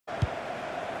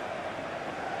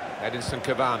Edinson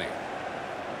Cavani.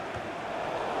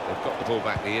 They've got the ball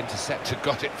back, the interceptor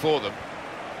got it for them.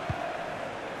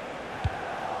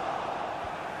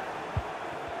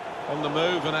 On the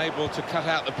move and able to cut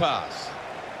out the pass.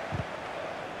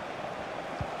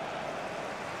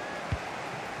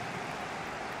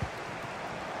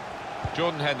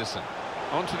 Jordan Henderson,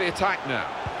 onto the attack now.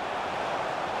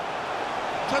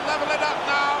 To level it up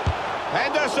now.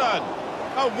 Henderson!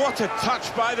 Oh, what a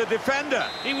touch by the defender.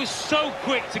 He was so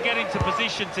quick to get into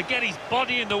position, to get his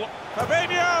body in the...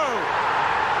 Fabinho!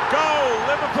 Goal,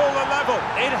 Liverpool are level.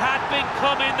 It had been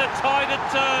coming, the tide had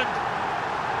turned.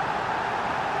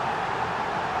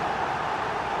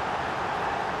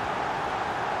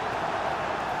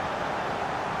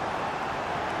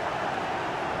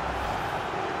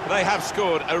 They have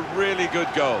scored a really good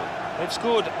goal. They've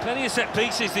scored plenty of set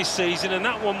pieces this season, and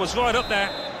that one was right up there.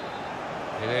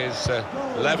 It is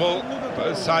level.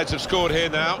 Both sides have scored here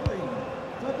now.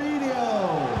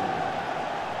 Fabinho.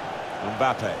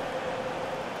 Mbappe.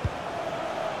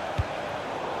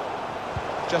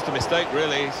 Just a mistake,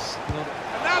 really.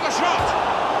 And now the shot!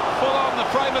 Full on the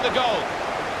frame of the goal.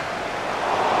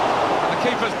 And the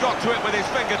keeper's got to it with his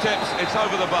fingertips. It's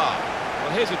over the bar.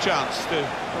 Well, here's a chance to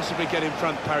possibly get in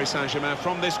front Paris Saint-Germain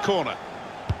from this corner.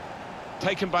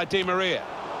 Taken by Di Maria.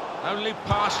 Only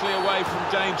partially away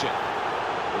from danger.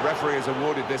 The referee has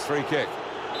awarded this free kick.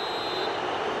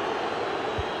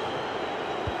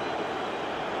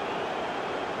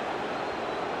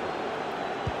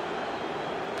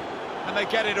 And they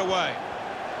get it away.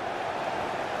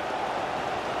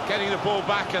 Getting the ball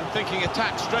back and thinking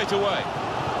attack straight away.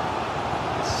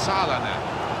 It's Salah now.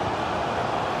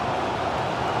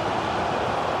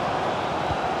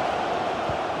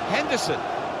 Henderson,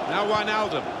 now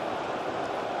Wijnaldum.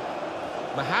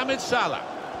 Mohamed Salah,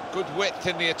 good width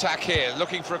in the attack here,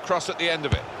 looking for a cross at the end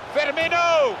of it.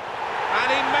 Firmino!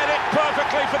 And he made it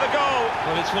perfectly for the goal.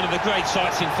 Well, it's one of the great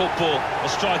sights in football, a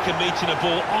striker meeting a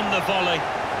ball on the volley.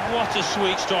 What a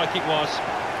sweet strike it was.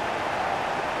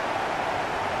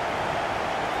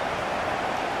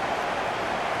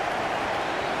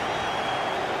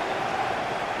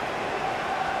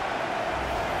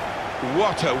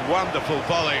 What a wonderful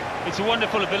volley. It's a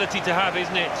wonderful ability to have,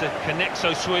 isn't it, to connect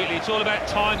so sweetly. It's all about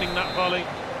timing that volley.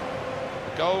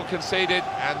 Goal conceded,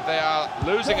 and they are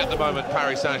losing at the moment,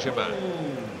 Paris Saint-Germain.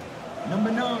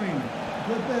 Number 9,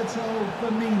 Roberto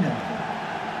Firmino.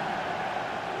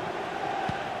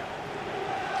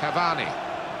 Cavani.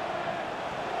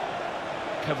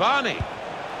 Cavani.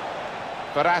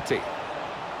 Verratti.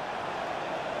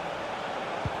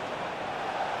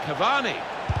 Cavani.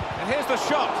 And here's the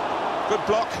shot. Good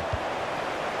block.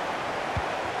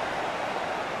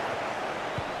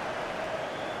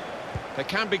 They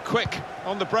can be quick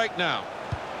on the break now.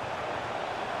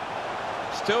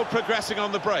 Still progressing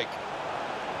on the break.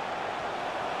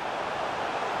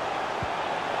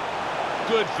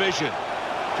 Good vision.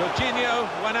 Jorginho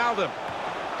Wijnaldum.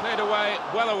 Cleared away,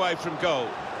 well away from goal.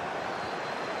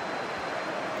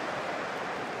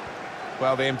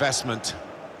 Well, the investment,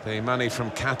 the money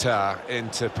from Qatar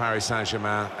into Paris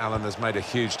Saint-Germain, Alan, has made a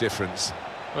huge difference.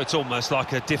 Well, it's almost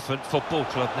like a different football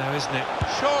club now, isn't it?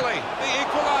 Surely, the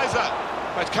equaliser.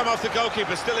 But it's come off the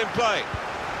goalkeeper, still in play.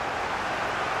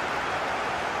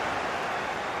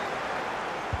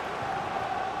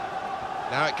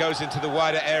 Now it goes into the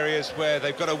wider areas where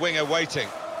they've got a winger waiting.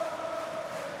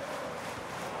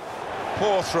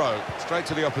 Poor throw, straight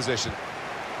to the opposition.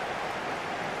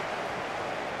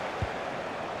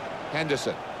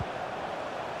 Henderson.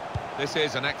 This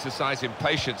is an exercise in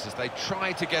patience as they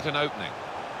try to get an opening.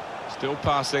 Still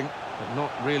passing, but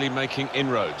not really making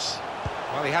inroads.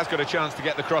 Well, he has got a chance to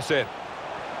get the cross in.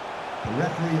 The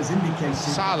referee has indicated...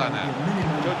 Salah now.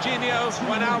 Jorginho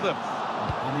Wijnaldum.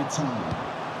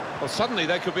 Well, suddenly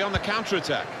they could be on the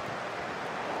counter-attack.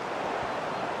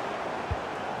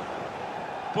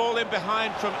 Ball in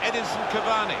behind from Edinson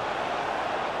Cavani.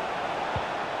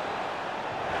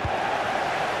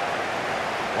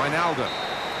 Wijnaldum,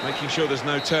 making sure there's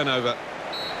no turnover.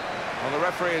 Well, the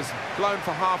referee has blown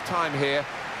for half-time here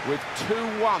with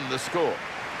 2-1 the score.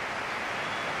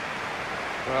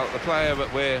 Well, the player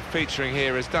that we're featuring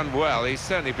here has done well. He's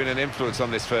certainly been an influence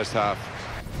on this first half.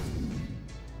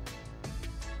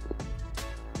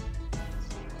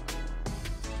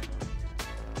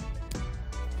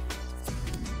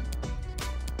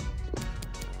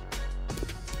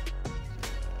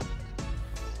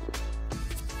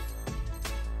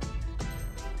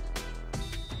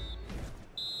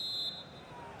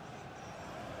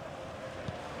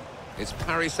 It's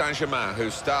Paris Saint-Germain who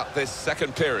start this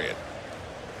second period.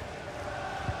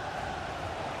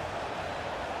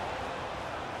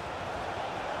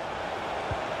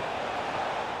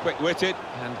 Quick-witted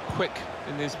and quick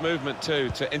in his movement too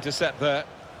to intercept there.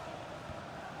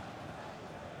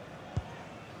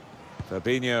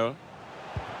 Fabinho.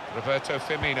 Roberto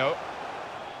Firmino.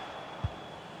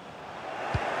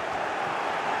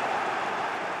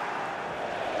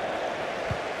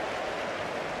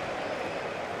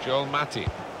 Joel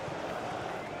Matip.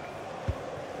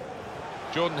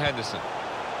 Jordan Henderson.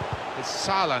 It's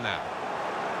Salah now.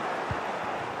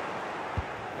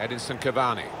 Edinson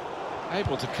Cavani.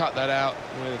 Able to cut that out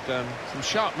with some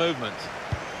sharp movement.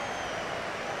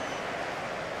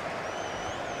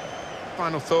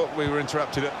 Final thought, we were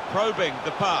interrupted at probing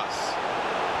the pass.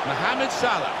 Mohamed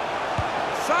Salah.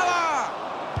 Salah!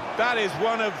 That is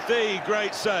one of the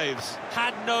great saves.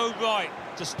 Had no right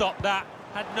to stop that.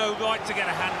 Had no right to get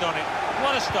a hand on it.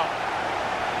 What a stop.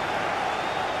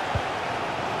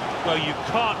 Well, you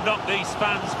can't knock these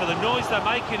fans for the noise they're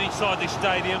making inside this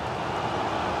stadium.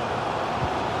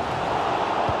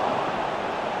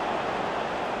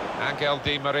 Angel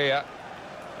Di Maria.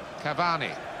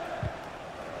 Cavani.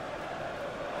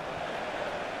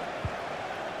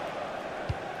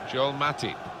 Joel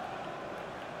Matip.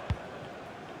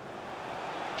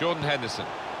 Jordan Henderson.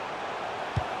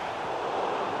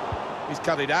 He's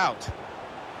cut it out.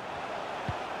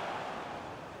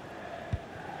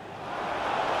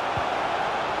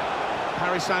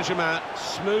 Paris Saint-Germain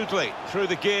smoothly through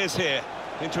the gears here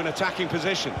into an attacking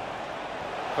position.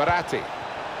 Verratti.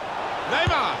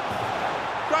 Neymar!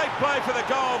 Great play for the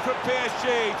goal from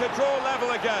PSG to draw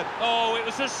level again. Oh, it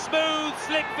was a smooth,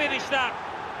 slick finish, that.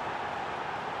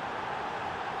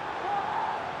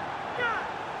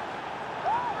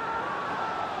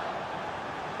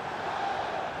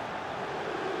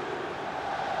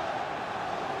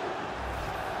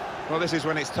 Well, this is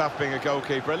when it's tough being a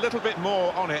goalkeeper. A little bit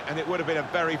more on it, and it would have been a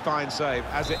very fine save.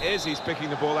 As it is, he's picking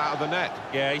the ball out of the net.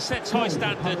 Yeah, he sets high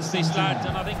standards, this lad,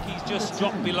 and I think he's just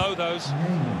dropped below those.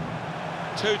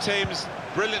 Two teams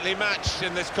brilliantly matched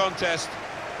in this contest.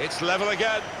 It's level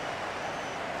again.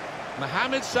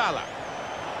 Mohamed Salah.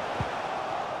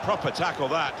 Proper tackle,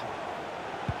 that.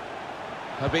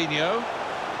 Fabinho.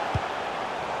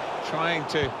 Trying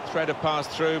to thread a pass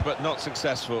through, but not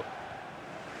successful.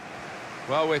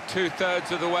 Well, we're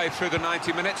two-thirds of the way through the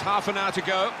 90 minutes, half an hour to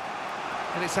go.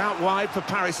 And it's out wide for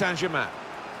Paris Saint-Germain.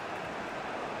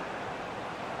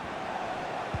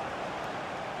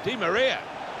 Di Maria.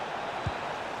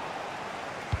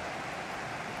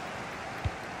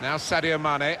 Now Sadio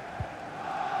Mane.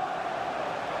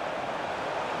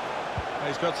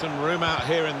 He's got some room out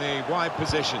here in the wide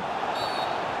position.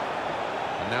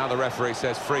 And now the referee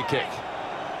says free kick.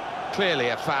 Clearly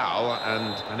a foul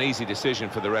and an easy decision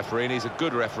for the referee, and he's a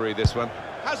good referee, this one.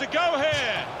 Has a go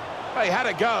here! Well, he had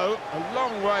a go, a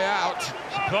long way out.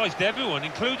 Surprised everyone,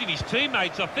 including his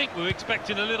teammates. I think we were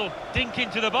expecting a little dink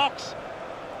into the box.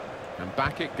 And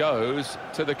back it goes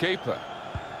to the keeper.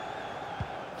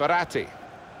 Verratti.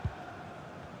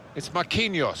 It's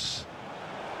Marquinhos.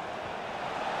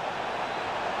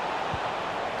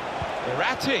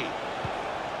 Verratti.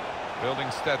 Building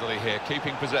steadily here,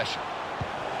 keeping possession.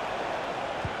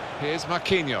 Here's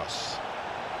Marquinhos.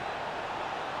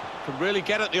 Can really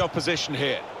get at the opposition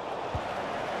here.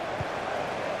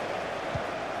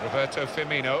 Roberto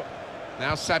Firmino.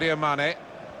 Now Sadio Mane.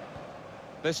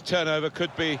 This turnover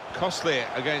could be costly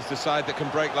against a side that can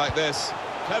break like this.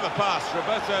 Clever pass.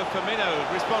 Roberto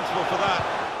Firmino responsible for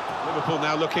that. Liverpool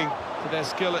now looking for their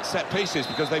skill at set pieces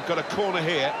because they've got a corner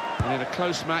here. And in a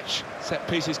close match, set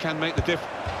pieces can make the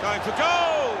difference. Going for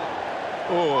goal!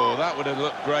 Oh, that would have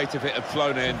looked great if it had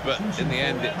flown in, but in the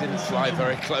end it didn't fly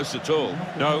very close at all.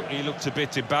 No, he looked a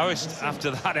bit embarrassed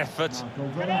after that effort.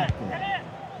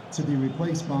 To be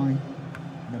replaced by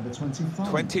number 25.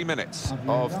 20 minutes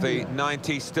of the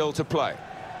 90 still to play.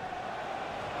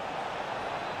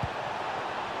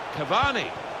 Cavani.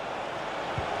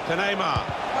 To Neymar.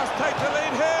 Must take the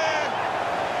lead here.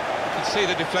 You can see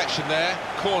the deflection there.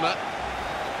 Corner.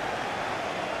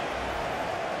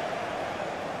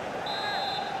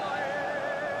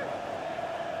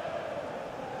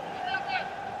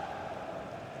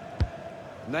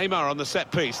 Neymar on the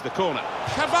set piece, the corner.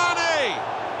 Cavani!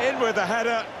 In with the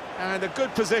header, and a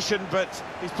good position, but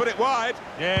he's put it wide.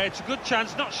 Yeah, it's a good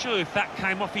chance. Not sure if that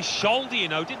came off his shoulder, you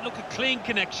know. Didn't look a clean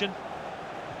connection.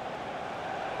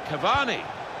 Cavani.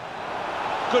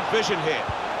 Good vision here.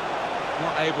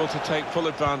 Not able to take full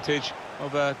advantage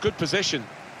of a good position.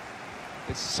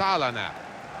 It's Salah now.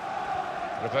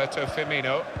 Roberto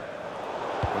Firmino.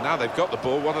 Well, now they've got the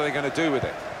ball, what are they going to do with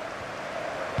it?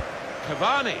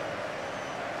 Cavani.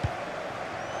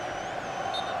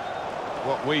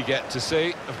 What we get to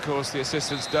see, of course the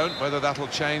assistants don't, whether that'll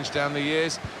change down the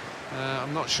years,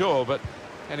 I'm not sure, but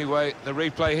anyway, the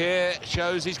replay here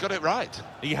shows he's got it right.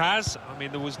 He has. I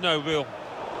mean, there was no real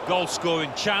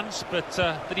goal-scoring chance, but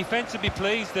the defence would be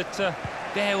pleased that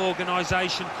their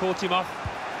organisation caught him off.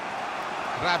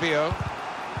 Rabiot.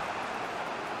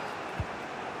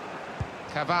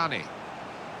 Cavani.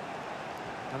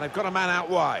 And they've got a man out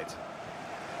wide.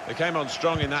 They came on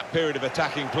strong in that period of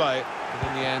attacking play, but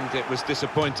in the end it was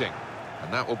disappointing.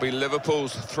 And that will be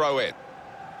Liverpool's throw-in.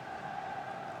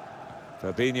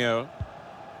 Fabinho.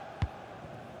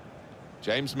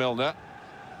 James Milner.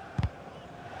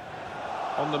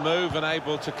 On the move and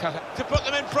able to put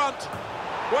them in front.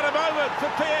 What a moment for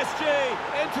PSG,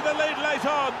 into the lead late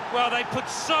on. Well, they put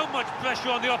so much pressure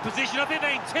on the opposition, I think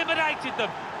they intimidated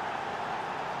them.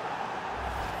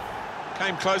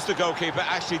 Came close to goalkeeper,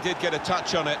 actually did get a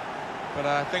touch on it, but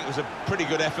I think it was a pretty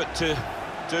good effort to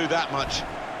do that much.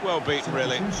 Well beaten,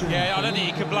 really. Yeah, I don't think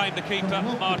you can blame the keeper,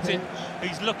 Martin.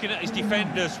 He's looking at his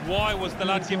defenders. Why was the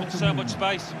lad given so much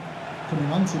space?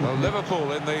 Well,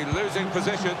 Liverpool in the losing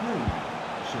position.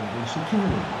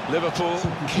 Liverpool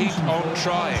keep on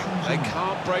trying. They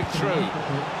can't break through,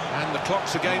 and the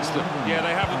clock's against them. Yeah,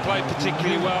 they haven't played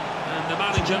particularly well, and the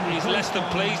manager is less than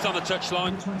pleased on the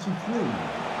touchline.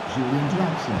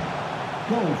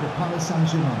 Goal for Paris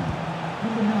Saint-Germain.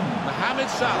 Number 9. Mohamed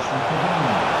Salah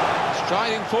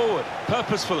striding forward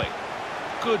purposefully.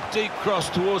 Good deep cross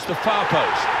towards the far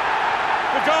post.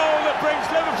 The goal that brings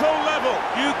Liverpool level.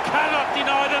 You cannot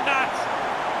deny them that.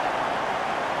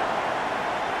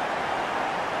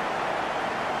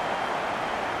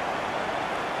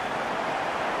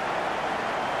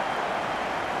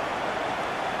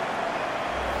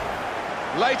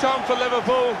 Late on for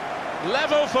Liverpool,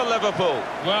 level for Liverpool.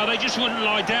 Well, they just wouldn't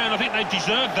lie down. I think they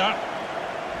deserved that.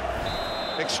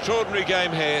 Extraordinary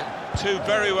game here. Two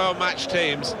very well matched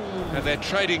teams, and they're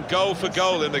trading goal for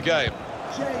goal in the game.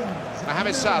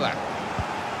 Mohamed Salah.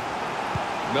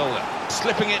 Milner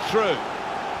slipping it through.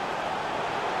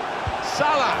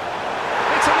 Salah.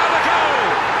 It's another goal.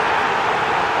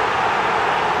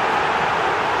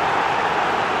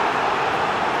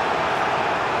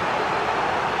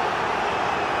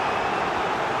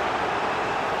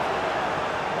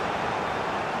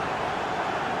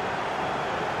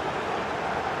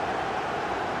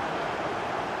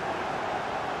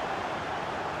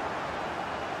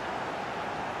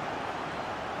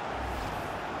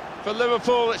 For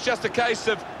Liverpool, it's just a case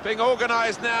of being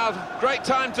organised now. Great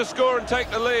time to score and take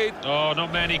the lead. Oh,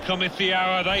 not many cometh the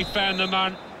hour. They found the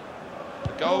man.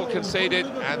 Goal conceded,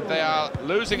 and they are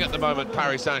losing at the moment,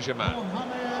 Paris Saint-Germain.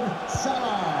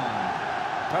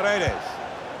 Paredes.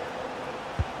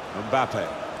 Mbappe.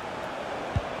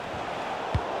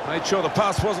 Made sure the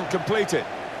pass wasn't completed.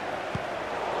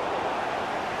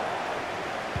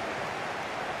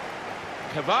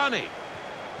 Cavani.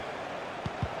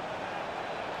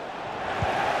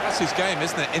 That's his game,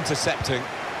 isn't it? Intercepting.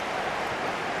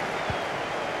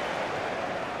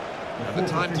 And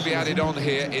the time to be added on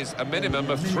here is a minimum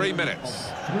of 3 minutes.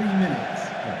 3 minutes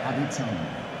of added time.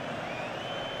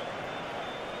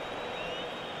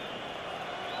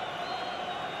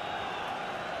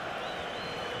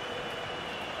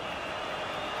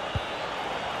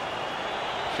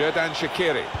 Xherdan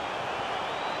Shaqiri.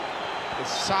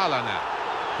 It's Salah now.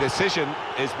 Decision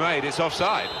is made, it's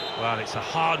offside. Well, it's a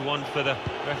hard one for the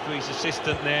referee's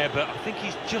assistant there, but I think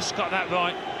he's just got that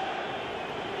right.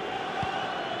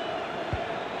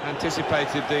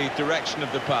 Anticipated the direction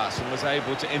of the pass and was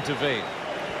able to intervene.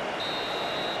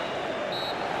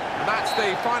 And that's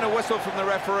the final whistle from the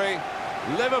referee.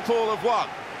 Liverpool have won.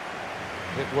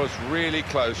 It was really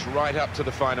close right up to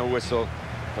the final whistle,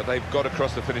 but they've got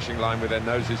across the finishing line with their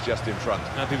noses just in front.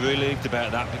 I'd be relieved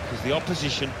about that because the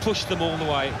opposition pushed them all the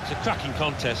way. It's a cracking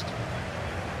contest.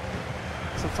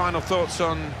 Some final thoughts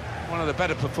on one of the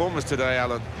better performers today,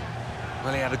 Alan?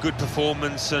 Well, he had a good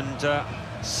performance and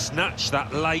snatched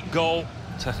that late goal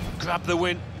to grab the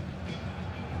win.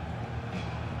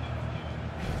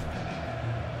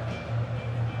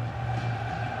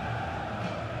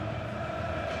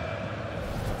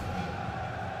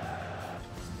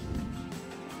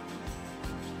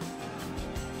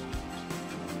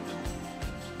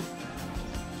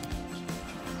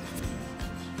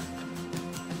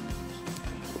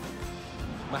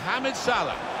 Mohamed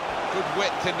Salah, good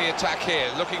width in the attack here,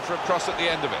 looking for a cross at the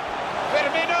end of it.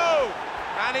 Firmino!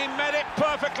 And he met it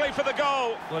perfectly for the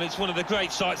goal. Well, it's one of the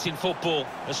great sights in football,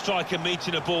 a striker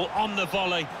meeting a ball on the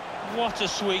volley. What a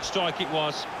sweet strike it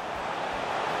was.